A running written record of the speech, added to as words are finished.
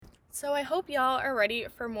So I hope y'all are ready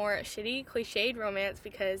for more shitty, cliched romance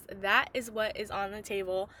because that is what is on the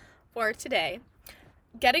table for today.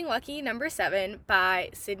 Getting Lucky number 7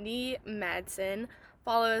 by Sydney Madsen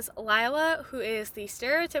follows Lila, who is the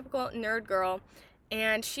stereotypical nerd girl,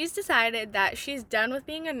 and she's decided that she's done with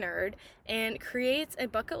being a nerd and creates a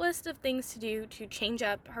bucket list of things to do to change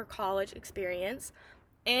up her college experience.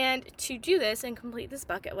 And to do this and complete this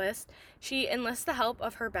bucket list, she enlists the help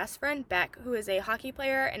of her best friend Beck, who is a hockey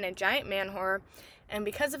player and a giant man whore. And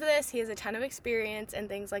because of this, he has a ton of experience in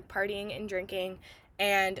things like partying and drinking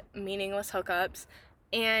and meaningless hookups.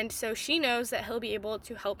 And so she knows that he'll be able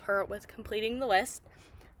to help her with completing the list.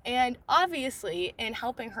 And obviously, in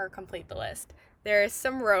helping her complete the list, there is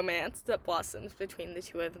some romance that blossoms between the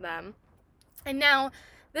two of them. And now,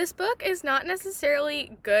 this book is not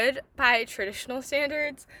necessarily good by traditional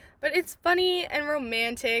standards, but it's funny and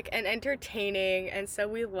romantic and entertaining, and so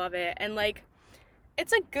we love it. And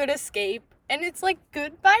it's a good escape, and it's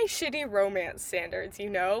good by shitty romance standards,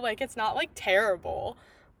 it's not terrible,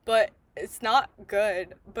 but it's not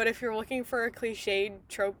good. But if you're looking for a cliched,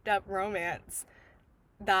 troped up romance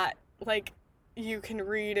that you can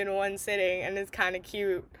read in one sitting and is kind of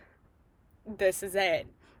cute, this is it.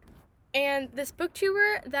 And this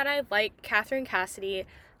booktuber that I like, Catherine Cassidy,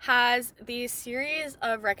 has these series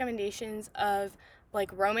of recommendations of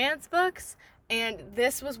romance books, and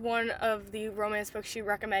this was one of the romance books she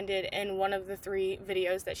recommended in one of the 3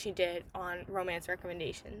 videos that she did on romance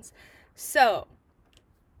recommendations. So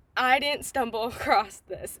I didn't stumble across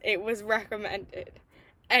this, it was recommended.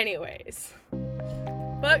 Anyways,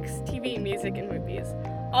 books, TV, music, and movies,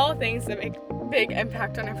 all things that make big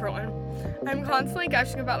impact on everyone. I'm constantly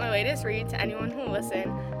gushing about my latest read to anyone who will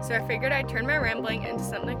listen, so I figured I'd turn my rambling into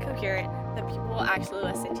something coherent that people will actually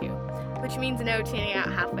listen to, which means no tuning out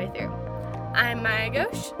halfway through. I'm Maya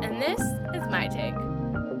Ghosh, and this is my take.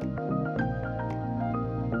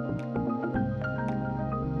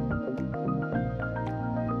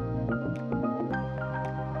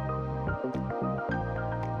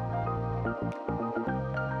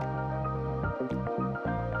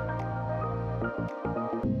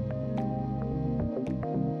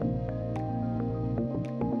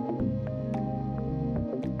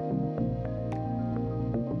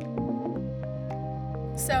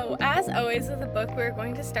 So, as always with the book, we're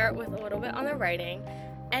going to start with a little bit on the writing.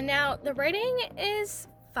 And now, the writing is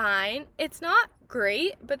fine. It's not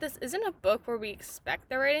great, but this isn't a book where we expect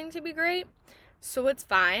the writing to be great, so it's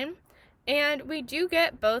fine. And we do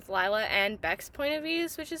get both Lila and Beck's point of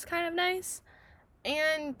views, which is kind of nice.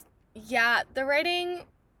 And yeah, the writing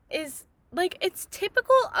is, it's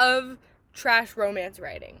typical of trash romance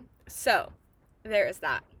writing. So, there is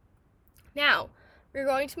that. Now, we're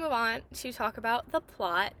going to move on to talk about the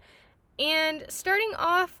plot, and starting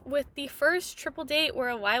off with the first triple date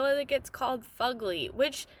where Lila gets called fugly,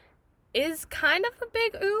 which is kind of a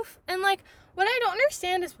big oof. And what I don't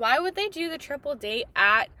understand is why would they do the triple date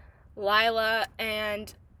at Lila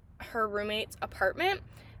and her roommate's apartment?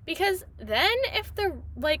 Because then if the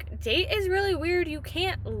date is really weird, you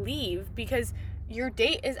can't leave because your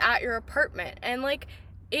date is at your apartment, and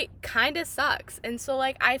it kind of sucks. And so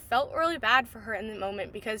I felt really bad for her in the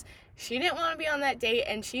moment because she didn't want to be on that date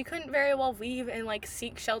and she couldn't very well leave and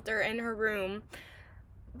seek shelter in her room.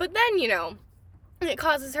 But then, it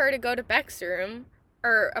causes her to go to Beck's room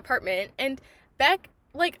or apartment, and Beck,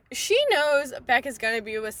 she knows Beck is going to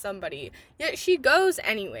be with somebody, yet she goes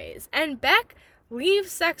anyways, and Beck leaves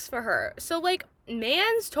sex for her. So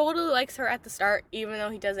Mans totally likes her at the start, even though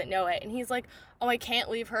he doesn't know it. And he's like, oh, I can't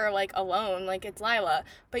leave her, alone. It's Lila.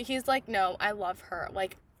 But he's like, no, I love her.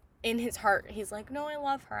 In his heart, he's like, no, I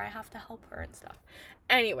love her. I have to help her and stuff.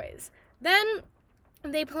 Anyways, then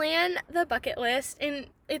they plan the bucket list. And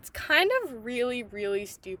it's kind of really, really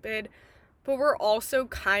stupid. But we're also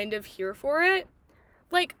kind of here for it.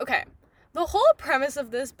 Okay. The whole premise of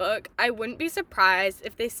this book, I wouldn't be surprised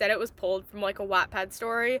if they said it was pulled from a Wattpad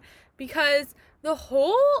story, because the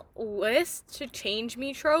whole list to change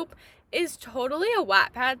me trope is totally a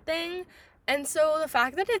Wattpad thing. And so the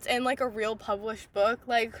fact that it's in a real published book,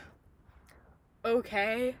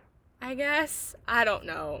 okay, I guess. I don't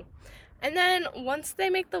know. And then once they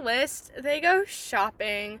make the list, they go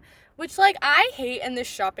shopping, which I hate in this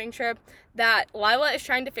shopping trip that Lila is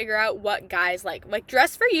trying to figure out what guys like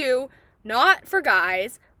dress for you, not for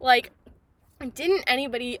guys. Didn't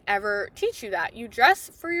anybody ever teach you that? You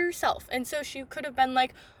dress for yourself. And so she could have been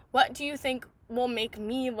what do you think will make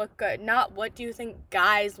me look good? Not what do you think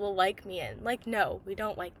guys will like me in? No, we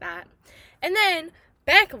don't like that. And then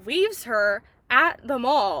Beck leaves her at the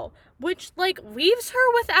mall, which leaves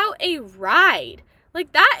her without a ride.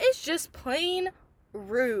 That is just plain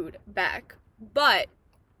rude, Beck. But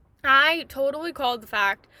I totally called the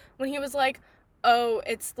fact when he was like, oh,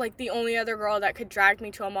 it's like the only other girl that could drag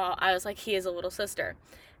me to a mall. I was like, he is a little sister.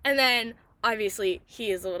 And then obviously he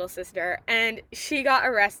is a little sister, and she got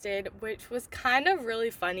arrested, which was kind of really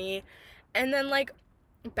funny. And then like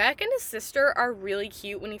Beck and his sister are really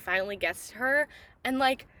cute when he finally gets to her, and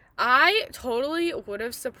like I totally would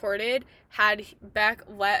have supported had Beck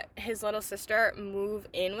let his little sister move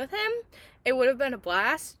in with him. It would have been a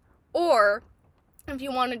blast. Or if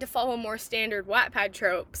you wanted to follow more standard Wattpad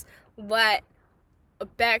tropes, let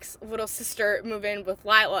Beck's little sister move in with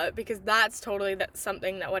Lila, because that's totally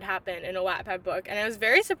something that would happen in a Wattpad book, and I was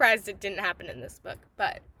very surprised it didn't happen in this book.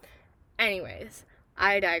 But anyways,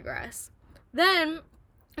 I digress. Then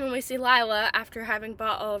when we see Lila, after having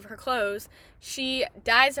bought all of her clothes, she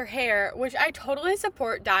dyes her hair, which I totally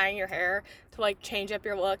support dyeing your hair to like change up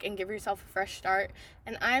your look and give yourself a fresh start.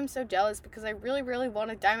 And I'm so jealous because I really, really want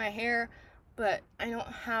to dye my hair, but I don't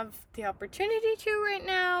have the opportunity to right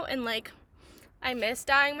now. And like, I miss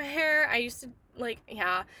dyeing my hair. I used to, like,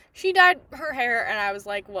 yeah, she dyed her hair, and I was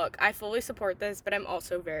like, look, I fully support this, but I'm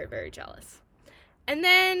also very, very jealous. And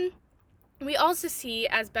then we also see,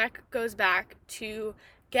 as Beck goes back to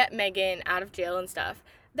get Megan out of jail and stuff,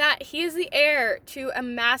 that he is the heir to a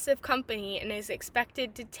massive company and is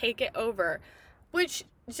expected to take it over, which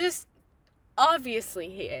just obviously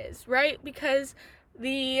he is, right? Because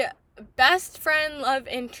the best friend, love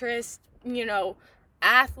interest,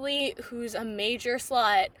 athlete who's a major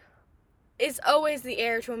slut is always the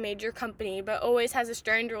heir to a major company, but always has a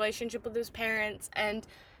strained relationship with his parents and,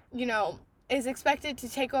 is expected to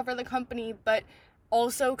take over the company, but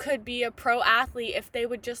also could be a pro athlete if they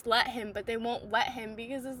would just let him, but they won't let him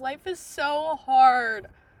because his life is so hard.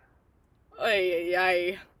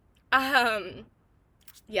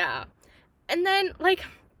 Yeah. And then, like,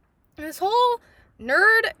 this whole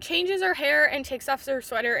nerd changes her hair and takes off her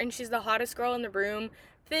sweater and she's the hottest girl in the room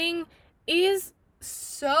thing is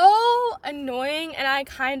so annoying, and I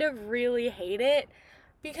kind of really hate it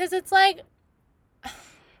because it's like,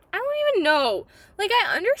 I don't even know. Like,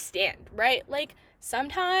 I understand, right? Like,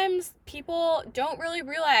 sometimes people don't really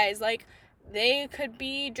realize, like, they could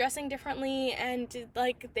be dressing differently and,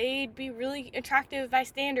 like, they'd be really attractive by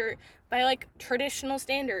like, traditional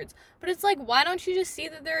standards. But it's like, why don't you just see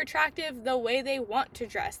that they're attractive the way they want to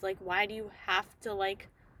dress? Like, why do you have to, like,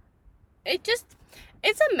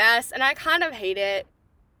 it's a mess, and I kind of hate it.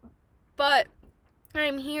 But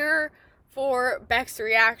I'm here for Beck's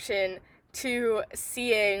reaction to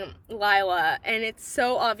seeing Lila, and it's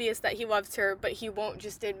so obvious that he loves her, but he won't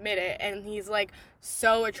just admit it, and he's like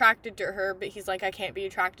so attracted to her, but he's like, I can't be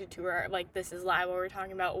attracted to her, like, this is Lila we're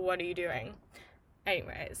talking about, what are you doing?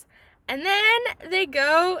 Anyways, and then they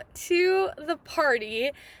go to the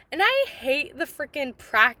party, and I hate the freaking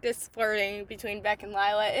practice flirting between Beck and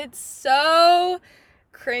Lila. It's so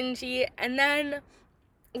cringy. And then,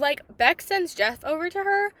 like, Beck sends Jeff over to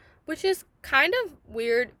her, which is kind of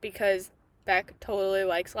weird because Beck totally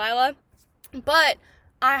likes Lila. But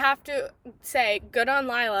I have to say, good on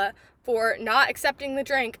Lila for not accepting the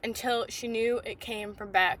drink until she knew it came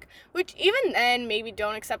from Beck. Which, even then, maybe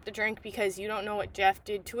don't accept the drink because you don't know what Jeff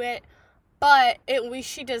did to it. But at least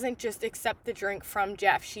she doesn't just accept the drink from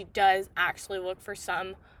Jeff. She does actually look for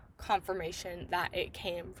some confirmation that it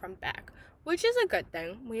came from Beck, which is a good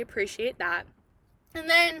thing. We appreciate that. And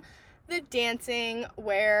then the dancing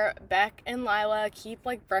where Beck and Lila keep,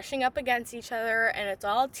 like, brushing up against each other, and it's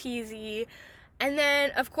all teasy. And then,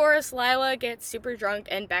 of course, Lila gets super drunk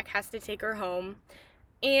and Beck has to take her home.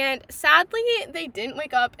 And sadly, they didn't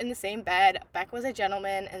wake up in the same bed. Beck was a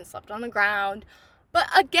gentleman and slept on the ground. But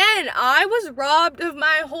again, I was robbed of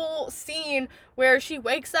my whole scene where she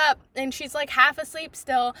wakes up and she's like half asleep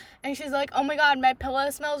still, and she's like, oh my god, my pillow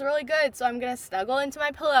smells really good, so I'm gonna snuggle into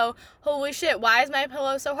my pillow. Holy shit, why is my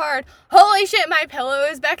pillow so hard? Holy shit, my pillow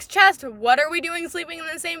is Beck's chest. What are we doing sleeping in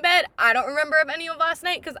the same bed? I don't remember of any of last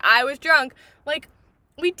night because I was drunk. Like,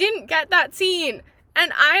 we didn't get that scene.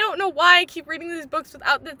 And I don't know why I keep reading these books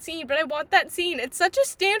without that scene, but I want that scene. It's such a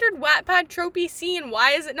standard Wattpad tropey scene.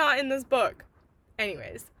 Why is it not in this book?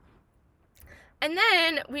 Anyways. And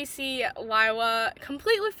then we see Lila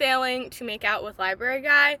completely failing to make out with Library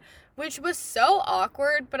Guy, which was so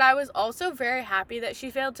awkward, but I was also very happy that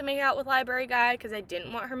she failed to make out with Library Guy because I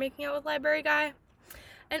didn't want her making out with Library Guy.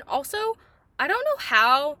 And also, I don't know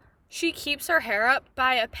how she keeps her hair up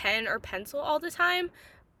by a pen or pencil all the time,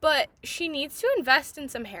 but she needs to invest in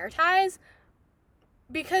some hair ties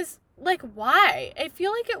because, like, why? I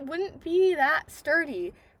feel like it wouldn't be that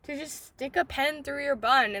sturdy to just stick a pen through your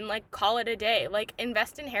bun and, like, call it a day. Like,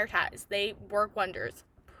 invest in hair ties. They work wonders.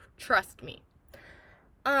 Trust me.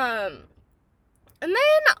 Um, and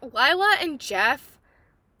then Lila and Jeff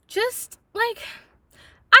just, like,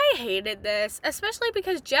 I hated this, especially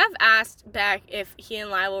because Jeff asked Beck if he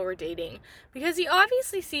and Lila were dating, because he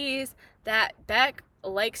obviously sees that Beck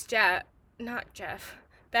likes Jeff, not Jeff,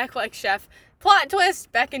 Beck likes Jeff. Plot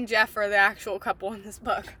twist, Beck and Jeff are the actual couple in this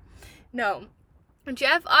book. No,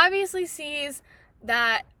 Jeff obviously sees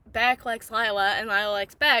that Beck likes Lila and Lila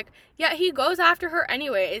likes Beck, yet he goes after her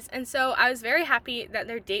anyways. And so I was very happy that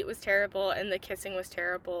their date was terrible and the kissing was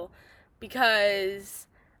terrible, because,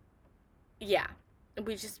 yeah,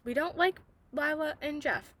 we don't like Lila and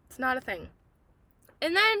Jeff. It's not a thing.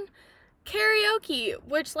 And then karaoke,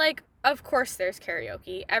 which, like, of course there's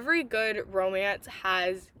karaoke. Every good romance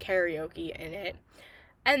has karaoke in it.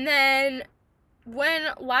 And then when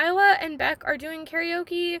Lila and Beck are doing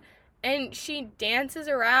karaoke and she dances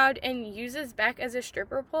around and uses Beck as a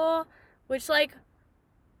stripper pole, which, like,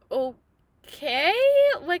 okay,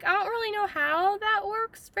 like, I don't really know how that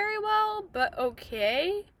works very well, but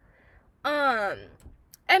okay.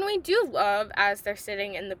 And we do love, as they're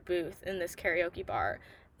sitting in the booth in this karaoke bar,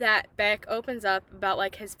 that Beck opens up about,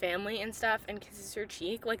 like, his family and stuff and kisses her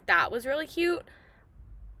cheek. Like, that was really cute.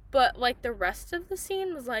 But, like, the rest of the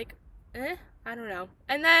scene was like, I don't know.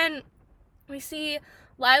 And then we see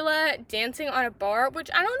Lila dancing on a bar, which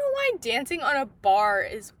I don't know why dancing on a bar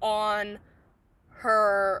is on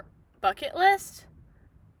her bucket list,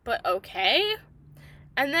 but okay.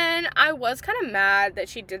 And then I was kind of mad that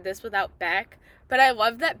she did this without Beck, but I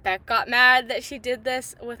love that Beck got mad that she did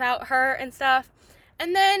this without her and stuff.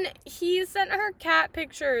 And then he sent her cat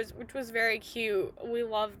pictures, which was very cute. We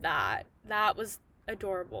loved that. That was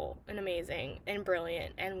adorable and amazing and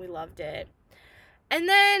brilliant, and we loved it. And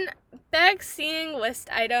then Beck seeing list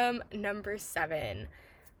item number 7,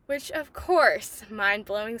 which, of course,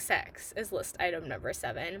 mind-blowing sex is list item number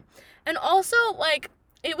 7. And also, like,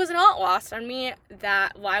 it was not lost on me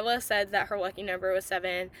that Lila said that her lucky number was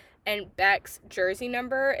 7 and Beck's jersey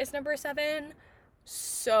number is number 7.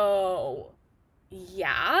 So,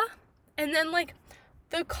 yeah. And then, like,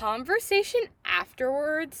 the conversation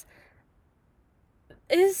afterwards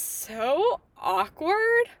is so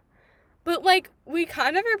awkward. But, like, we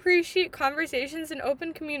kind of appreciate conversations and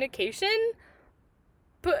open communication,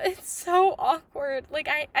 but it's so awkward. Like,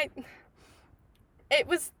 it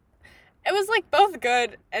was, like, both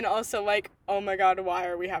good and also, like, oh my god, why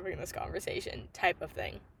are we having this conversation type of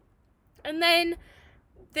thing. And then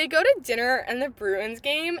they go to dinner and the Bruins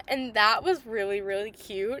game, and that was really, really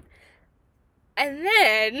cute. And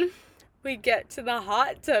then we get to the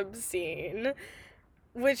hot tub scene,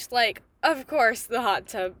 which, like, of course the hot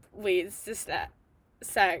tub leads to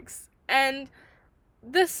sex. And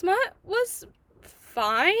the smut was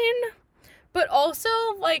fine, but also,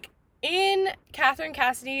 like, in Catherine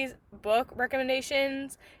Cassidy's book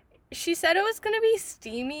recommendations, she said it was going to be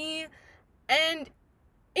steamy, and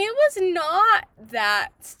it was not that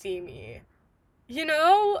steamy. You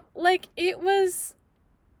know? Like, it was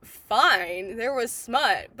fine. There was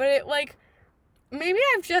smut, but it, like, maybe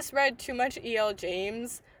I've just read too much E.L.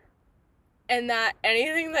 James, and that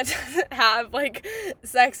anything that doesn't have, like,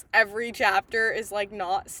 sex every chapter is, like,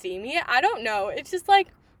 not steamy. I don't know. It's just, like,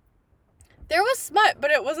 there was smut,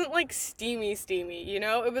 but it wasn't, like, steamy, you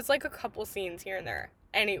know? It was, like, a couple scenes here and there.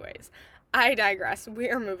 Anyways, I digress. We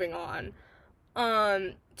are moving on.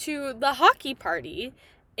 To the hockey party,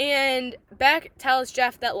 and Beck tells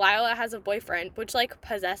Jeff that Lila has a boyfriend, which, like,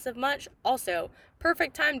 possessive much. Also,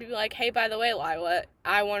 perfect time to be like, hey, by the way, Lila,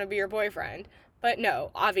 I want to be your boyfriend. But no,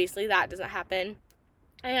 obviously that doesn't happen.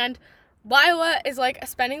 And Lila is, like,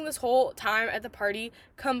 spending this whole time at the party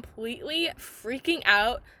completely freaking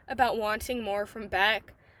out about wanting more from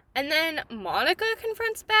Beck. And then Monica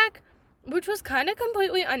confronts Beck, which was kind of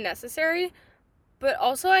completely unnecessary. But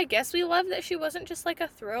also, I guess we love that she wasn't just, like, a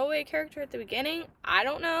throwaway character at the beginning. I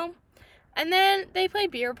don't know. And then they play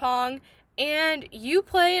beer pong. And You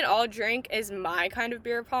Play and I'll Drink is my kind of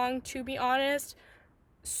beer pong, to be honest.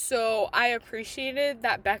 So I appreciated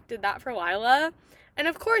that Beck did that for Lila. And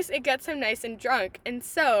of course, it gets him nice and drunk. And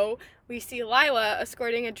so we see Lila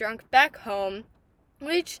escorting a drunk Beck home,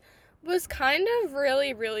 which was kind of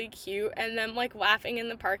really, really cute. And them, like, laughing in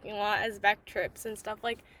the parking lot as Beck trips and stuff.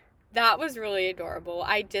 Like, that was really adorable.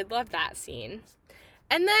 I did love that scene.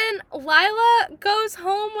 And then Lila goes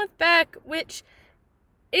home with Beck, which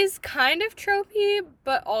is kind of tropey,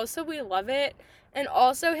 but also we love it. And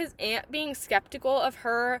also his aunt being skeptical of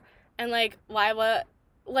her and, like, Lila,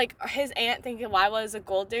 like, his aunt thinking Lila is a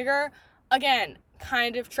gold digger. Again,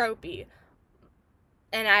 kind of tropey.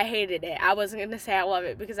 And I hated it. I wasn't going to say I love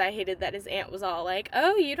it because I hated that his aunt was all like,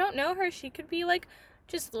 oh, you don't know her. She could be, like,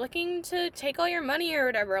 just looking to take all your money or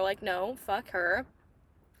whatever. Like, no, fuck her.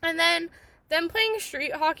 And then them playing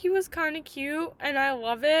street hockey was kind of cute, and I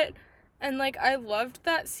love it. And, like, I loved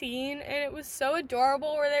that scene, and it was so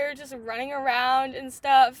adorable where they were just running around and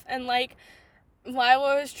stuff, and, like,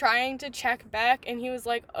 Lila was trying to check Beck, and he was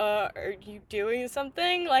like, are you doing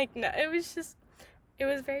something? Like, no, it was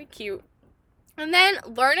very cute. And then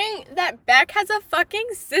learning that Beck has a fucking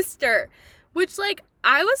sister, which, like,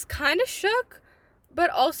 I was kind of shook, but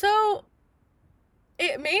also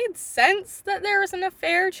it made sense that there was an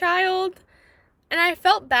affair child, and I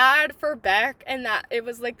felt bad for Beck and that it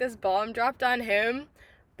was, like, this bomb dropped on him,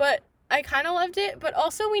 but I kind of loved it. But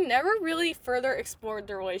also we never really further explored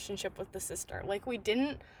the relationship with the sister. Like, we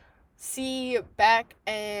didn't see Beck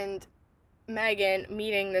and Megan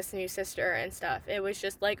meeting this new sister and stuff. It was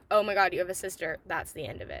just like, oh my god, you have a sister. That's the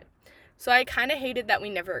end of it. So I kind of hated that we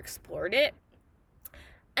never explored it.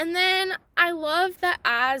 And then I love that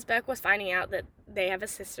as Beck was finding out that they have a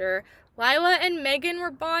sister, Lila and Megan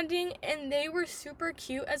were bonding, and they were super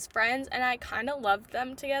cute as friends, and I kind of loved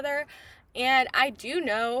them together. And I do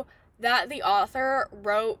know that the author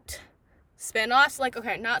wrote spin-offs, like,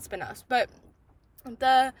 okay, not spin-offs, but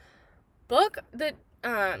the book that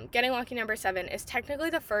Getting Lucky number 7 is technically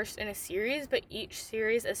the first in a series, but each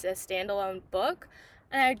series is a standalone book.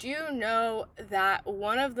 And I do know that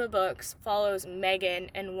one of the books follows Megan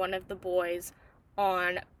and one of the boys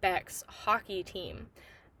on Beck's hockey team.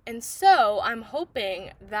 And so I'm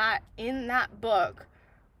hoping that in that book,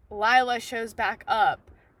 Lila shows back up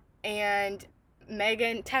and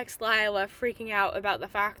Megan texts Lila freaking out about the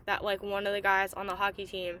fact that, like, one of the guys on the hockey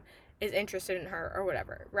team is interested in her or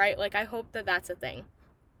whatever, right? Like, I hope that that's a thing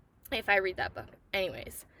if I read that book.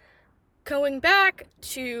 Anyways, going back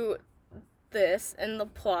to this and the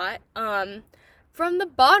plot, from the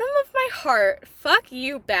bottom of my heart, fuck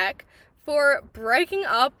you, Beck, for breaking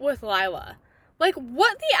up with Lila. Like,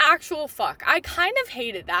 what the actual fuck? I kind of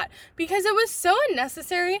hated that because it was so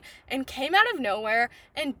unnecessary and came out of nowhere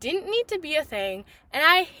and didn't need to be a thing, and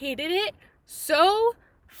I hated it so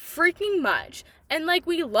freaking much. And, like,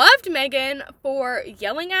 we loved Megan for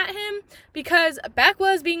yelling at him because Beck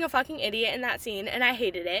was being a fucking idiot in that scene, and I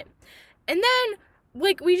hated it. And then,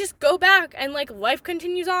 like, we just go back and, like, life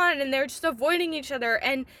continues on and they're just avoiding each other.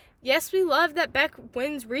 And yes, we love that Beck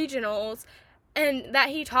wins regionals and that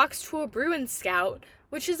he talks to a Bruins scout,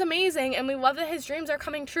 which is amazing, and we love that his dreams are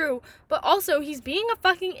coming true, but also he's being a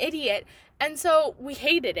fucking idiot, and so we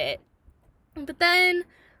hated it. But then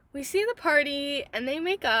we see the party and they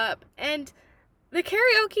make up, and the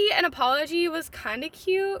karaoke and apology was kind of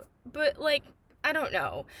cute, but, like, I don't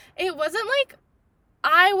know. It wasn't like,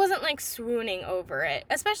 I wasn't, like, swooning over it,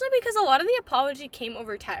 especially because a lot of the apology came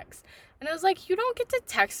over text. And I was like, you don't get to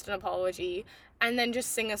text an apology and then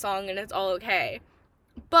just sing a song and it's all okay.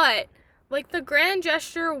 But, like, the grand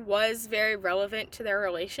gesture was very relevant to their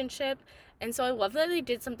relationship. And so I love that they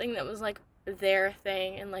did something that was, like, their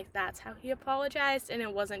thing. And, like, that's how he apologized. And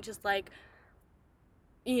it wasn't just, like,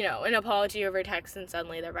 you know, an apology over text and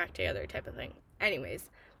suddenly they're back together type of thing. Anyways.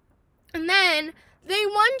 And then they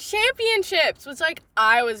won championships, which, like,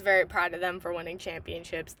 I was very proud of them for winning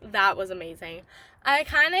championships. That was amazing. I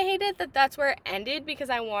kind of hated that that's where it ended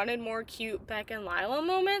because I wanted more cute Beck and Lila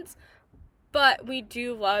moments, but we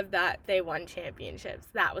do love that they won championships.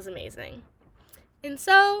 That was amazing. And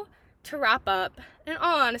so, to wrap up, in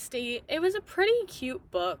all honesty, it was a pretty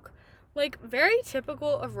cute book. Like, very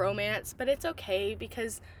typical of romance, but it's okay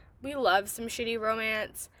because we love some shitty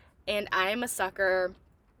romance, and I'm a sucker.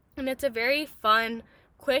 And it's a very fun,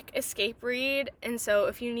 quick escape read. And so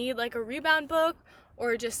if you need, like, a rebound book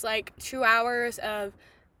or just, like, 2 hours of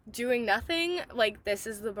doing nothing, like, this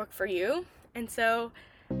is the book for you. And so,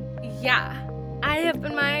 yeah. I have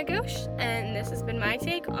been Maya Ghosh, and this has been my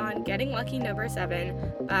take on Getting Lucky number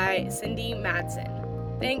 7 by Cindy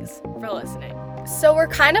Madsen. Thanks for listening. So we're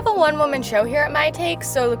kind of a one-woman show here at My Take,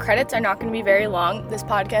 so the credits are not going to be very long. This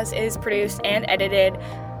podcast is produced and edited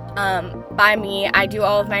by me. I do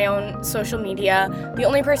all of my own social media. The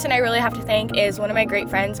only person I really have to thank is one of my great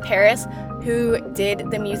friends, Paris, who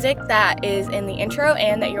did the music that is in the intro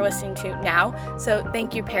and that you're listening to now. So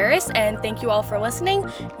thank you, Paris, and thank you all for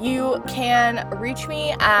listening. You can reach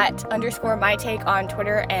me at _mytake on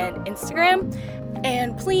Twitter and Instagram.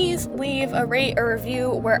 And please leave a rate or review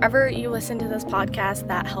wherever you listen to this podcast.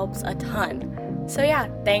 That helps a ton. So yeah,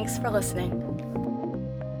 thanks for listening.